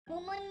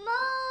Woman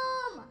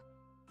mom!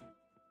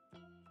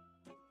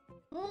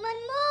 Woman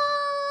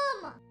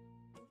mom!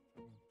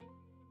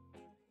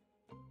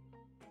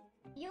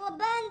 You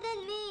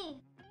abandoned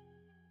me!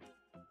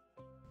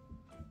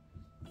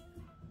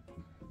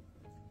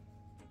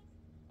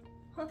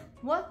 Huh?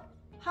 What?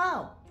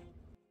 How?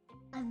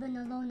 I've been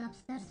alone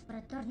upstairs for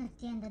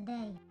eternity and a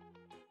day.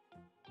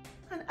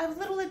 And I've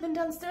literally been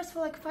downstairs for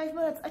like 5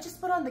 minutes. I just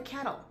put on the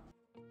kettle.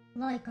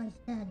 Like I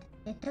said,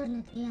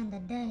 eternity and a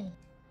day.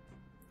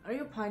 Are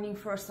you pining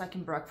for a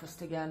second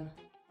breakfast again?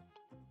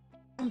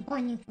 I'm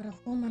pining for a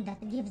woman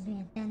that gives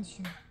me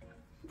attention.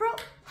 Bro,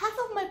 half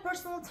of my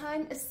personal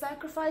time is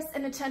sacrificed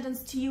in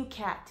attendance to you,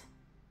 Cat.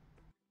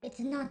 It's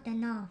not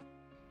enough.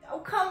 Oh,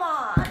 come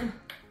on!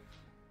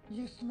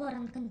 You swore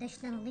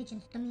unconditional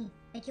allegiance to me,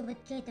 that you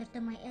would cater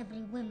to my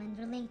every whim and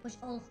relinquish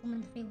all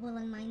human free will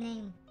in my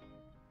name.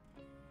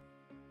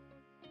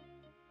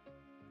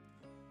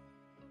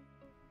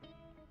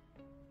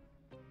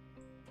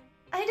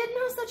 I did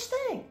no such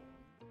thing!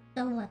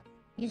 So what?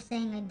 You're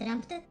saying I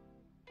dreamt it?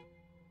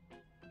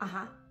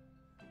 Uh-huh.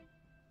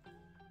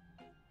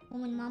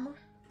 Woman mama?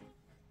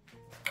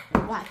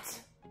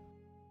 What?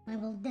 I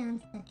will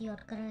dance at your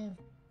grave.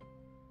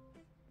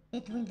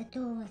 Between the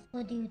two of us,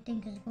 who do you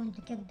think is going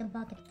to kick the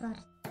bucket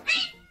first?